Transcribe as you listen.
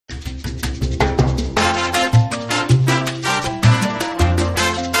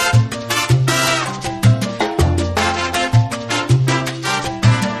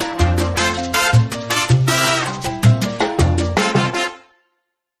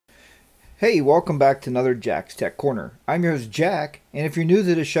Hey, welcome back to another Jack's Tech Corner. I'm your host Jack, and if you're new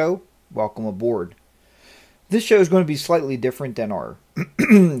to the show, welcome aboard. This show is going to be slightly different than our,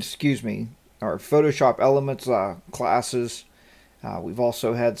 excuse me, our Photoshop Elements classes. We've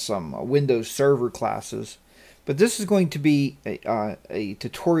also had some Windows Server classes, but this is going to be a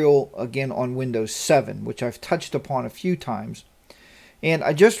tutorial again on Windows 7, which I've touched upon a few times. And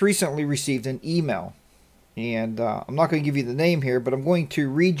I just recently received an email. And I'm not going to give you the name here, but I'm going to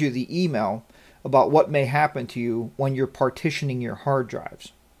read you the email about what may happen to you when you're partitioning your hard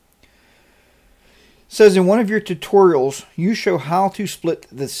drives. It says in one of your tutorials, you show how to split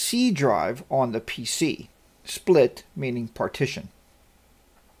the C drive on the PC. Split meaning partition.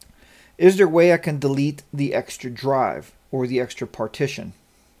 Is there a way I can delete the extra drive or the extra partition?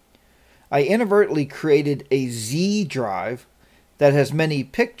 I inadvertently created a Z drive that has many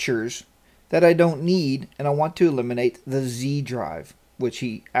pictures that I don't need, and I want to eliminate the Z drive, which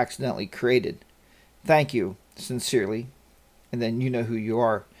he accidentally created. Thank you, sincerely. And then you know who you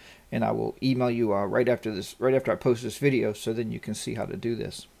are, and I will email you right after I post this video, so then you can see how to do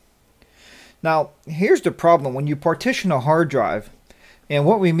this. Now, here's the problem when you partition a hard drive, and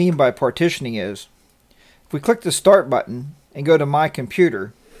what we mean by partitioning is, if we click the Start button and go to My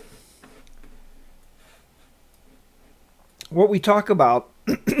Computer, what we talk about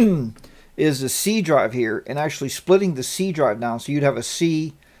is the C drive here, and actually splitting the C drive down so you'd have a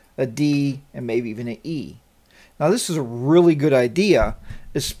C, a D, and maybe even an E. Now this is a really good idea,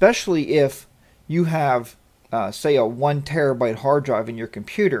 especially if you have say a 1 terabyte hard drive in your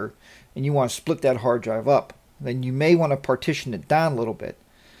computer and you want to split that hard drive up. Then you may want to partition it down a little bit.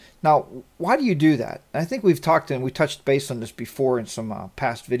 Now why do you do that? I think we touched base on this before in some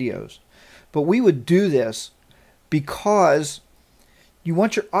past videos, but we would do this because you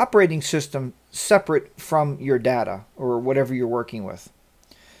want your operating system separate from your data or whatever you're working with.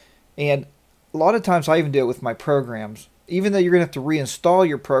 And a lot of times I even do it with my programs, even though you're going to have to reinstall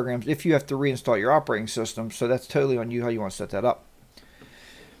your programs if you have to reinstall your operating system. So that's totally on you how you want to set that up.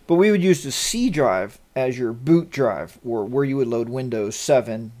 But we would use the C drive as your boot drive, or where you would load Windows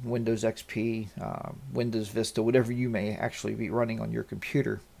 7, Windows XP, Windows Vista, whatever you may actually be running on your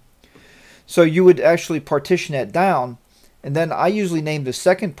computer. So you would actually partition that down. And then I usually name the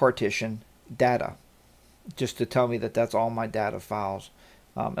second partition data, just to tell me that that's all my data files.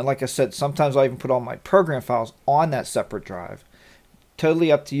 And like I said, sometimes I even put all my program files on that separate drive.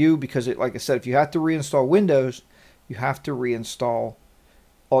 Totally up to you, because like I said, if you have to reinstall Windows, you have to reinstall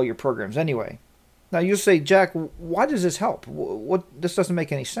all your programs anyway. Now you'll say, Jack, why does this help? This doesn't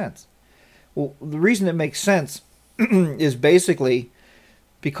make any sense. Well, the reason it makes sense is basically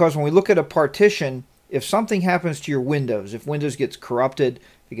because when we look at a partition, if something happens to your Windows, if Windows gets corrupted,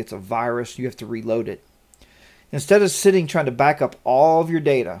 if it gets a virus, you have to reload it. Instead of sitting trying to back up all of your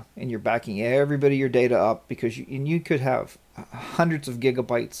data, and you're backing everybody your data up, because you could have hundreds of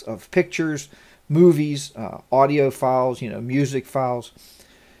gigabytes of pictures, movies, audio files, music files.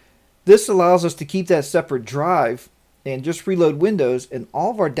 This allows us to keep that separate drive and just reload Windows, and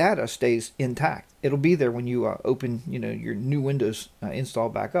all of our data stays intact. It'll be there when you open your new Windows install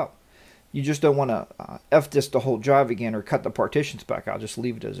back up. You just don't want to F-disk the whole drive again or cut the partitions back out. Just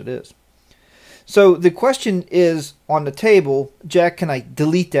leave it as it is. So the question is on the table, Jack, can I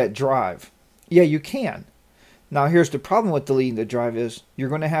delete that drive? Yeah, you can. Now here's the problem with deleting the drive is you're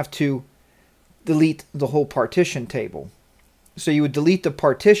going to have to delete the whole partition table. So you would delete the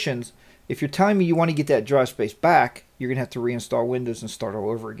partitions. If you're telling me you want to get that drive space back, you're going to have to reinstall Windows and start all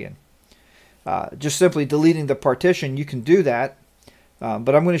over again. Just simply deleting the partition, you can do that.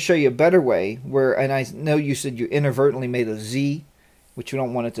 But I'm going to show you a better way and I know you said you inadvertently made a Z, which we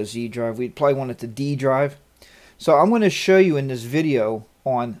don't want it to Z drive. We'd probably want it to D drive. So I'm going to show you in this video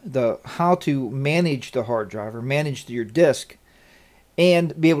on how to manage the hard drive or manage your disk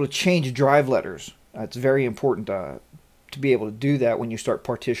and be able to change drive letters. It's very important to be able to do that when you start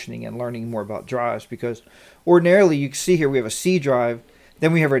partitioning and learning more about drives, because ordinarily you can see here we have a C drive,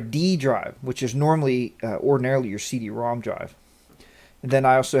 then we have our D drive, which is ordinarily your CD-ROM drive. And then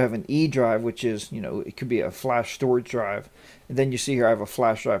I also have an E drive, which is, it could be a flash storage drive. And then you see here I have a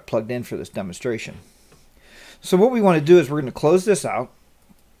flash drive plugged in for this demonstration. So what we want to do is we're going to close this out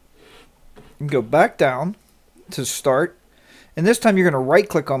and go back down to Start. And this time you're going to right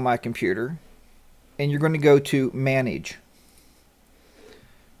click on My Computer and you're going to go to Manage.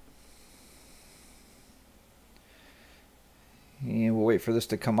 And we'll wait for this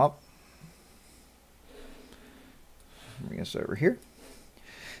to come up. Bring this over here.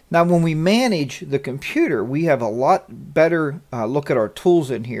 Now when we manage the computer, we have a lot better look at our tools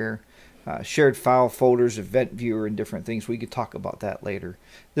in here shared file folders, event viewer, and different things. We could talk about that later.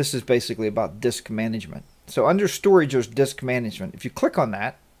 This is basically about disk management. So under storage, there's disk management. If you click on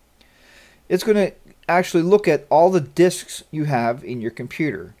that, it's going to actually look at all the disks you have in your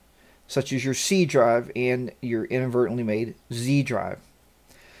computer, such as your C drive and your inadvertently made Z drive.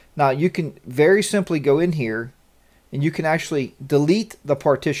 Now you can very simply go in here and you can actually delete the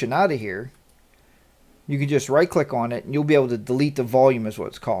partition out of here. You can just right click on it and you'll be able to delete the volume, is what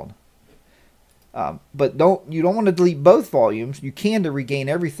it's called. But you don't want to delete both volumes. You can to regain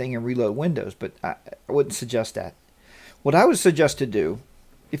everything and reload Windows, but I wouldn't suggest that. What I would suggest to do,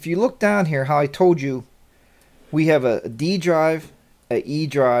 if you look down here, how I told you we have a D drive, a E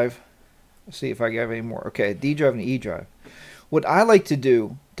drive. Let's see if I have any more. Okay, a D drive and an E drive. What I like to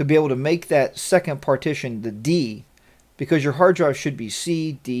do to be able to make that second partition the D, because your hard drive should be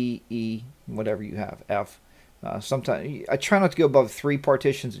C, D, E, whatever you have, F. Sometimes I try not to go above 3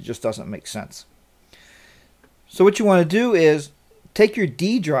 partitions. It just doesn't make sense. So what you want to do is take your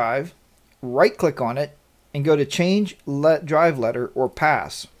D drive, right click on it, and go to change drive letter or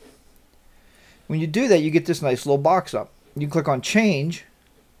pass. When you do that, you get this nice little box up. You can click on change.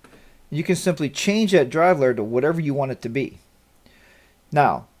 You can simply change that drive letter to whatever you want it to be.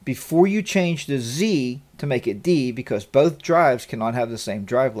 Now, before you change the Z to make it D, because both drives cannot have the same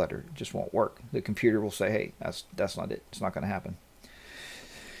drive letter, it just won't work. The computer will say, hey, that's not it. It's not going to happen.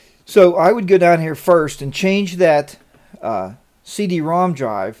 So I would go down here first and change that CD-ROM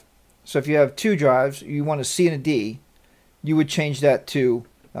drive. So if you have 2 drives, you want a C and a D, you would change that to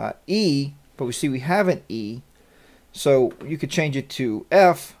E, but we see we have an E, so you could change it to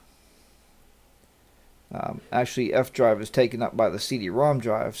F. Actually, F drive is taken up by the CD-ROM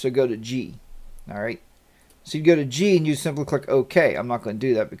drive, so go to G. Alright, so you go to G and you simply click OK. I'm not going to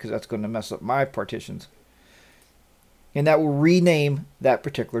do that because that's going to mess up my partitions. And that will rename that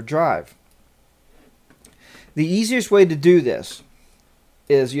particular drive. The easiest way to do this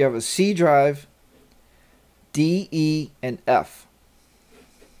is you have a C drive, D, E, and F.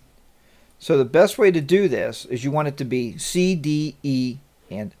 So the best way to do this is you want it to be C, D, E,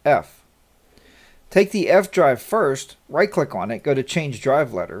 and F. Take the F drive first, right click on it, go to change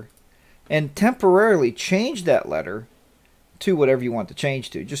drive letter, and temporarily change that letter to whatever you want to change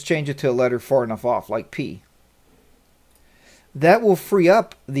to. Just change it to a letter far enough off, like P. That will free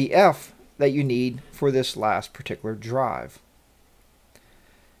up the F that you need for this last particular drive.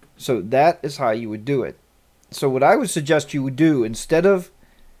 So that is how you would do it. So what I would suggest you would do, instead of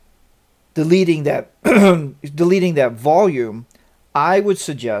deleting that deleting that volume, I would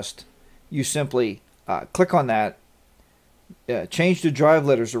suggest you simply click on that, change the drive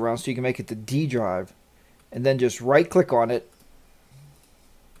letters around so you can make it the D drive, and then just right click on it,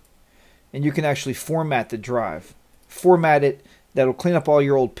 and you can actually format the drive. Format it. That'll clean up all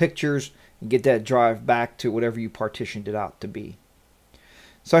your old pictures and get that drive back to whatever you partitioned it out to be.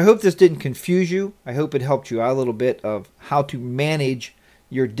 So I hope this didn't confuse you. I hope it helped you out a little bit of how to manage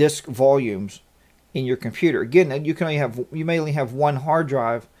your disk volumes in your computer. Again, you may only have 1 hard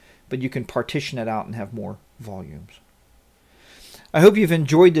drive, but you can partition it out and have more volumes. I hope you've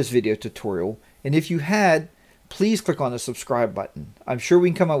enjoyed this video tutorial, and if you had, please click on the subscribe button. I'm sure we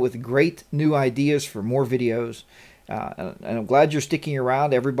can come up with great new ideas for more videos. And I'm glad you're sticking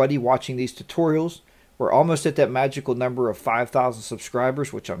around, everybody watching these tutorials. We're almost at that magical number of 5,000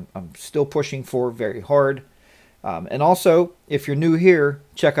 subscribers, which I'm still pushing for very hard. And also, if you're new here,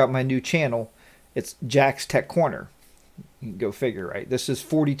 check out my new channel. It's Jack's Tech Corner. You can go figure, right? This is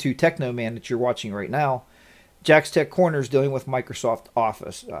 42 Techno Man that you're watching right now. Jack's Tech Corner is dealing with Microsoft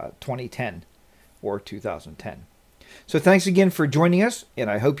Office 2010 or 2010. So thanks again for joining us, and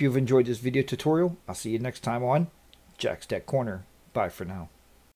I hope you've enjoyed this video tutorial. I'll see you next time on Jack's Tech Corner. Bye for now.